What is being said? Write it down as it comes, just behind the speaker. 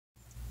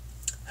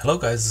Hello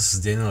guys, this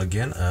is Daniel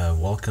again.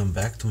 Welcome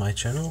back to my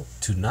channel.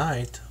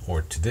 Tonight,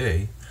 or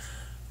today,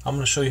 I'm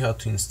going to show you how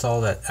to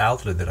install that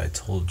outlet that I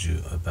told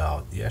you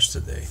about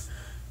yesterday.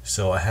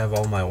 So I have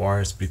all my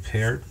wires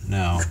prepared.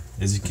 Now,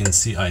 as you can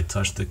see, I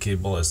touched the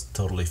cable as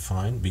totally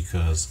fine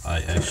because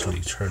I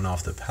actually turned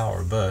off the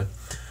power. But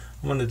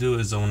what I'm going to do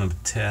is I want to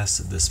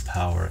test this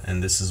power,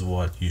 and this is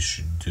what you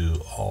should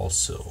do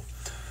also.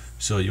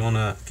 So you want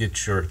to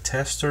get your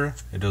tester.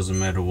 It doesn't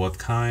matter what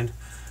kind.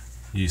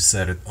 You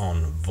set it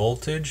on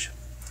voltage,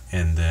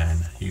 and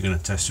then you're gonna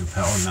test your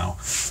power. Now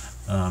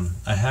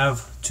I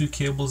have two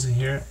cables in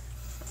here,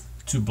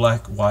 two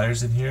black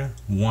wires in here.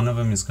 One of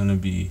them is gonna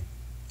be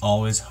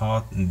always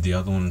hot, and the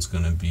other one is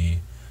gonna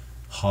be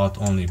hot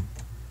only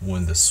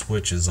when the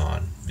switch is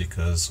on,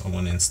 because I'm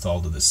gonna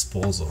install the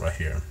disposal right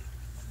here,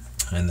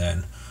 and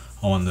then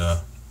I want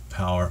the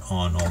power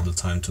on all the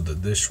time to the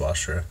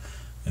dishwasher,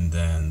 and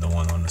then the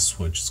one on the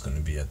switch is going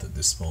to be at the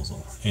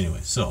disposal.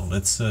 Anyway, so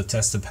let's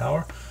test the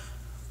power.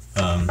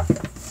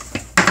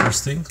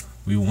 First thing,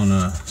 we want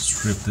to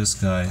strip this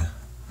guy.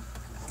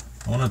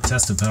 I want to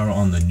test the power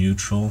on the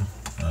neutral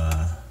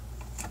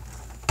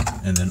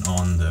and then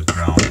on the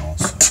ground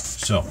also.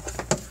 So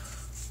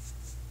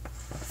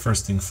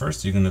first thing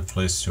first, you're going to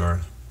place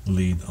your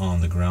lead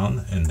on the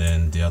ground and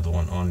then the other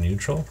one on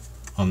neutral.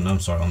 On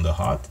the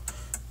hot.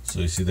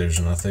 So you see there's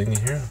nothing in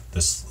here.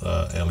 This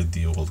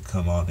LED will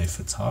come on if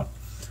it's hot.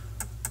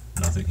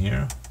 Nothing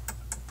here,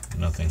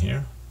 nothing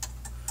here,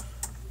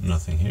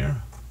 nothing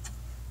here,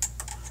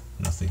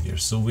 nothing here.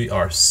 So we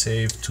are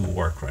safe to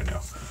work right now.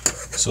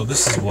 So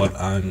this is what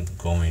I'm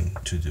going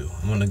to do.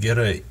 I'm going to get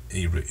a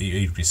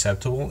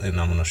receptacle, and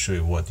I'm going to show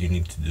you what you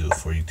need to do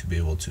for you to be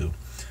able to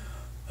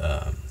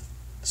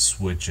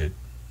switch it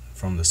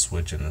from the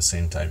switch, and at the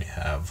same time you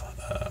have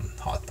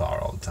hot power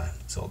all the time.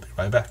 So I'll be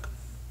right back.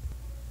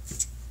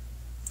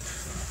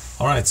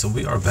 Alright, so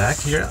we are back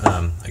here.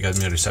 I got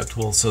my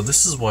receptacle. So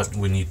this is what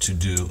we need to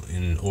do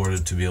in order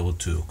to be able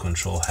to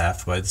control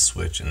half by the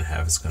switch, and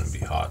half is going to be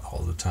hot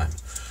all the time.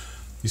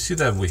 You see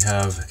that we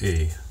have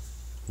a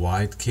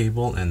white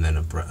cable and then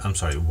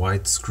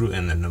white screw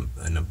and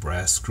then a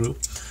brass screw,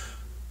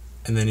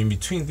 and then in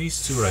between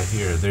these two right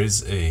here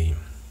there's a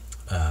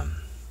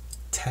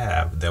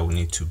tab that we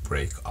need to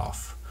break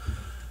off.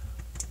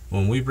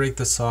 When we break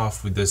this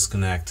off, we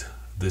disconnect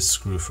this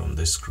screw from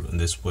this screw, and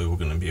this way we're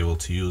going to be able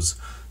to use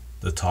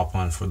the top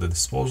one for the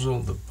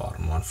disposal, the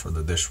bottom one for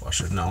the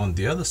dishwasher. Now on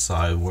the other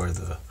side where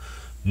the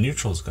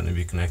neutral is going to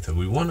be connected,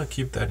 we want to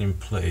keep that in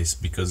place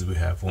because we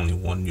have only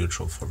one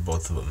neutral for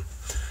both of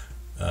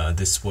them.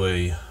 This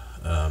way,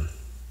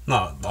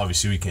 now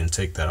obviously we can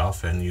take that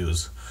off and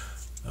use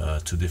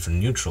two different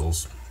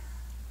neutrals,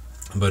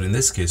 but in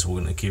this case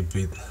we're going to keep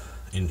it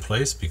in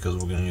place because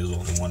we're going to use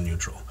only one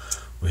neutral.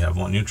 We have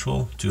one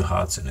neutral, two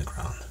hots, and a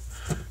ground.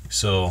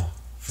 So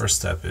first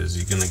step is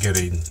you're going to get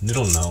a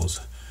needle nose,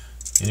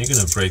 and you're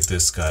going to break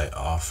this guy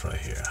off right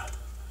here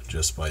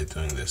just by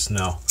doing this.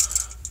 Now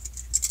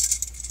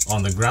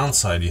on the ground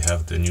side you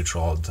have the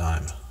neutral all the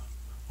time,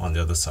 on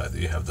the other side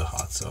you have the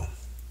hot. So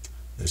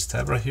this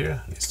tab right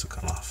here needs to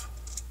come off,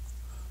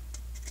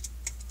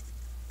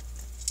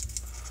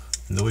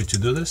 and the way to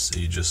do this,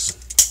 you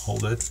just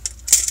hold it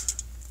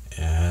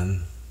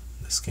and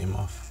this came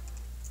off.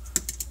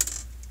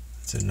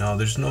 So now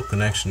there's no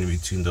connection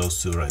between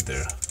those two right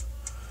there.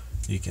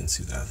 You can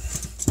see that.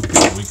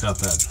 We got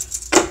that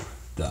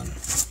done.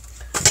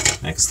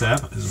 Next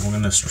step is we're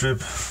gonna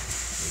strip.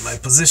 My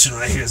position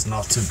right here is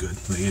not too good,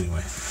 but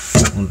anyway,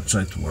 I'm gonna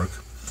try to work.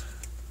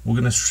 We're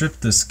gonna strip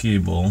this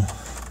cable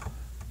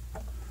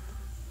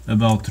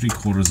about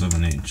 3/4 of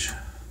an inch,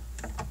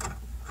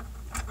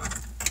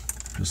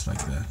 just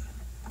like that.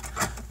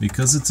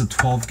 Because it's a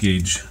 12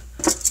 gauge,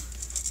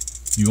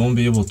 you won't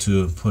be able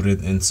to put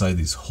it inside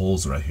these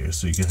holes right here,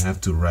 so you're gonna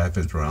have to wrap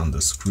it around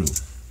the screw.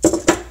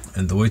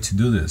 And the way to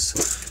do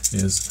this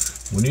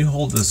is when you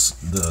hold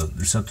the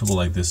receptacle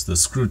like this, the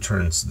screw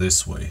turns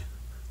this way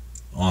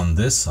on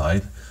this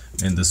side,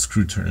 and the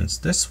screw turns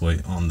this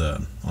way on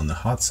the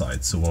hot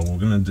side. So what we're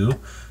gonna do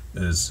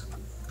is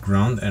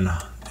ground and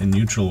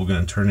neutral, we're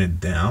gonna turn it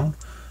down.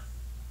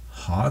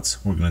 Hots,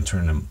 we're gonna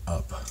turn them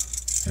up,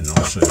 and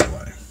I'll show you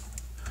why.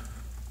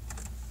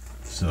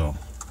 So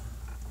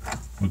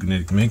we're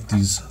gonna make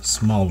these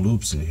small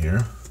loops in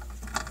here,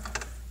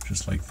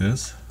 just like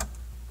this.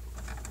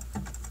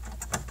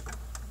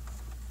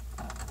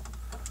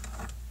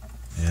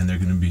 And they're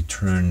going to be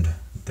turned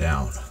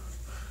down.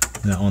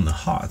 Now on the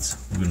hots,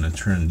 we're going to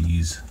turn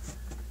these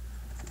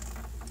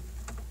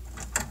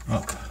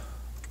up.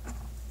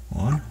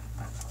 One.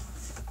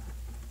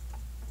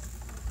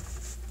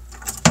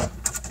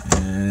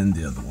 And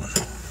the other one.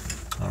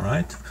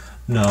 Alright.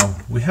 Now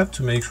we have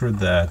to make sure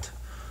that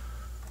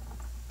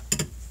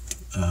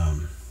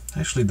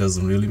actually it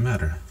doesn't really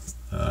matter.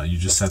 You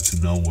just have to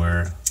know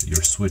where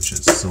your switch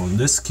is. So in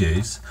this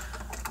case,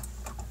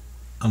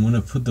 I'm going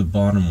to put the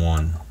bottom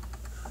one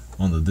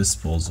on the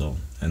disposal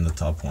and the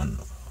top one,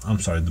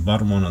 the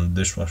bottom one on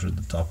the dishwasher,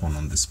 the top one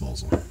on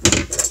disposal.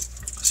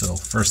 So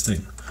first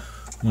thing,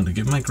 I'm going to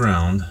get my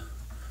ground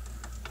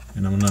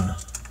and I'm gonna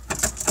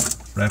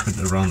wrap it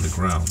around the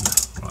ground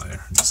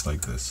wire, just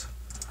like this.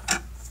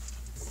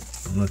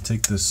 I'm gonna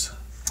take this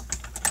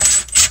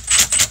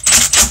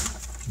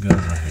gun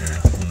right here,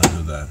 I'm gonna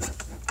do that.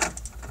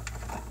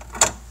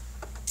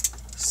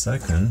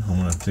 Second, I'm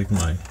gonna take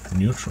my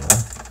neutral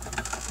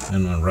and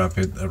I'm gonna wrap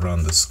it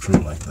around the screw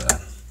like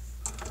that.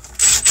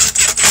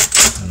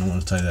 And I'm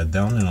gonna tie that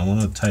down, and I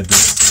want to tie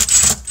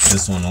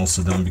this one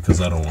also down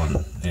because I don't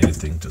want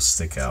anything to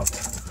stick out.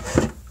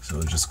 So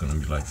it's just gonna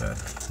be like that.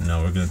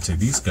 Now we're gonna take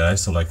these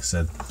guys. So like I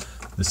said,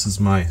 this is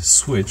my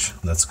switch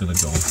that's gonna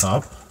go on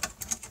top,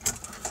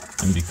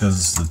 and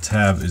because the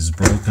tab is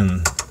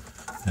broken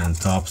and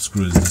top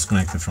screw is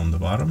disconnected from the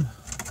bottom,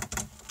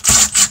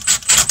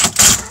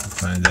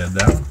 tie that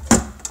down.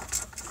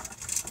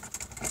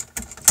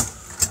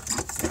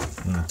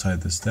 I'm gonna tie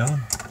this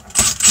down,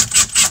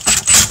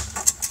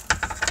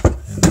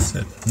 and that's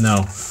it.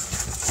 Now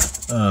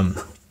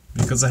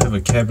because I have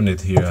a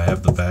cabinet here, I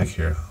have the back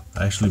here,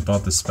 I actually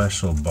bought this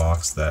special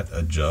box that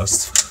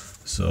adjusts.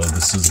 So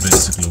this is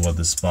basically what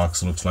this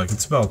box looks like.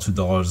 It's about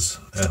 $2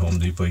 at Home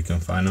Depot, you can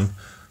find them.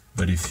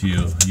 But if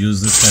you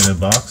use this kind of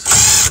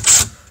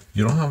box,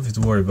 you don't have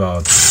to worry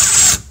about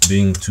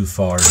being too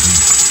far deep.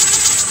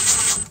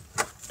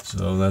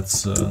 So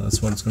that's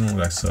what it's gonna look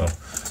like. So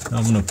now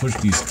I'm gonna push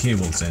these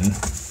cables in,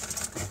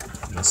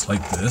 just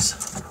like this.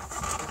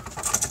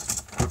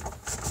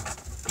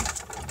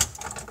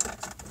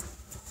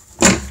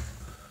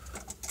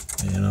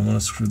 And I'm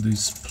gonna screw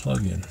this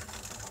plug in.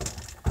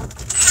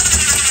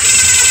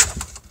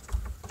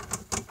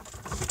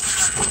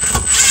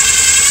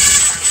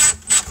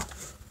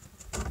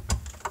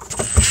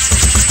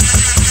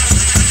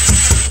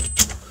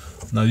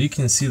 Now you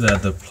can see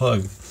that the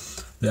plug,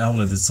 the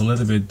outlet is a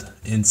little bit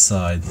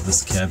inside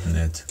this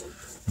cabinet.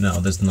 Now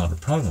there's not a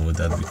problem with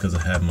that because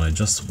I have my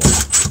adjustable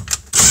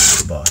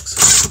box.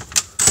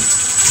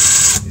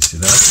 You see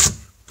that?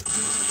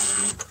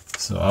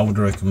 So I would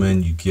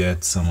recommend you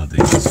get some of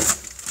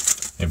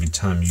these every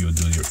time you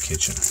do your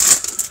kitchen.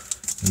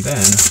 And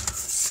then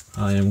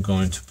I am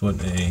going to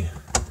put a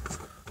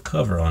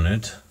cover on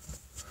it.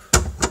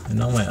 And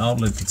now my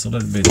outlet is a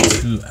little bit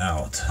too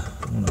out.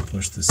 I'm going to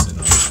push this in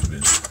a little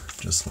bit,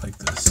 just like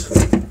this.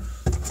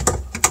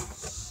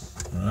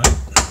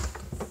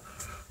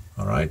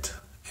 Alright,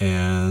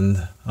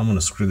 and I'm going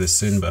to screw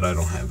this in, but I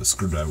don't have a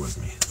screwdriver with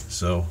me.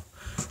 So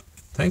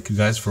thank you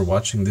guys for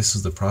watching. This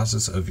is the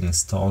process of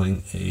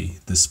installing a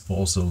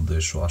disposal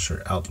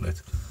dishwasher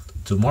outlet.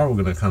 Tomorrow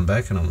we're going to come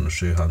back and I'm going to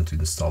show you how to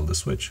install the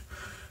switch.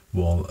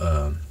 Well,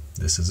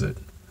 this is it.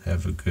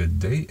 Have a good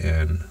day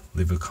and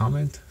leave a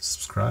comment,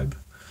 subscribe,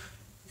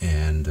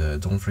 and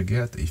don't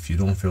forget, if you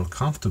don't feel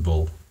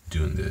comfortable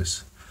doing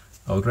this,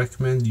 I would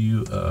recommend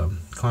you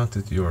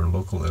contact your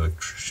local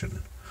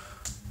electrician.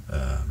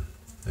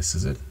 This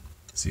is it.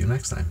 See you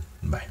next time.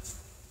 Bye.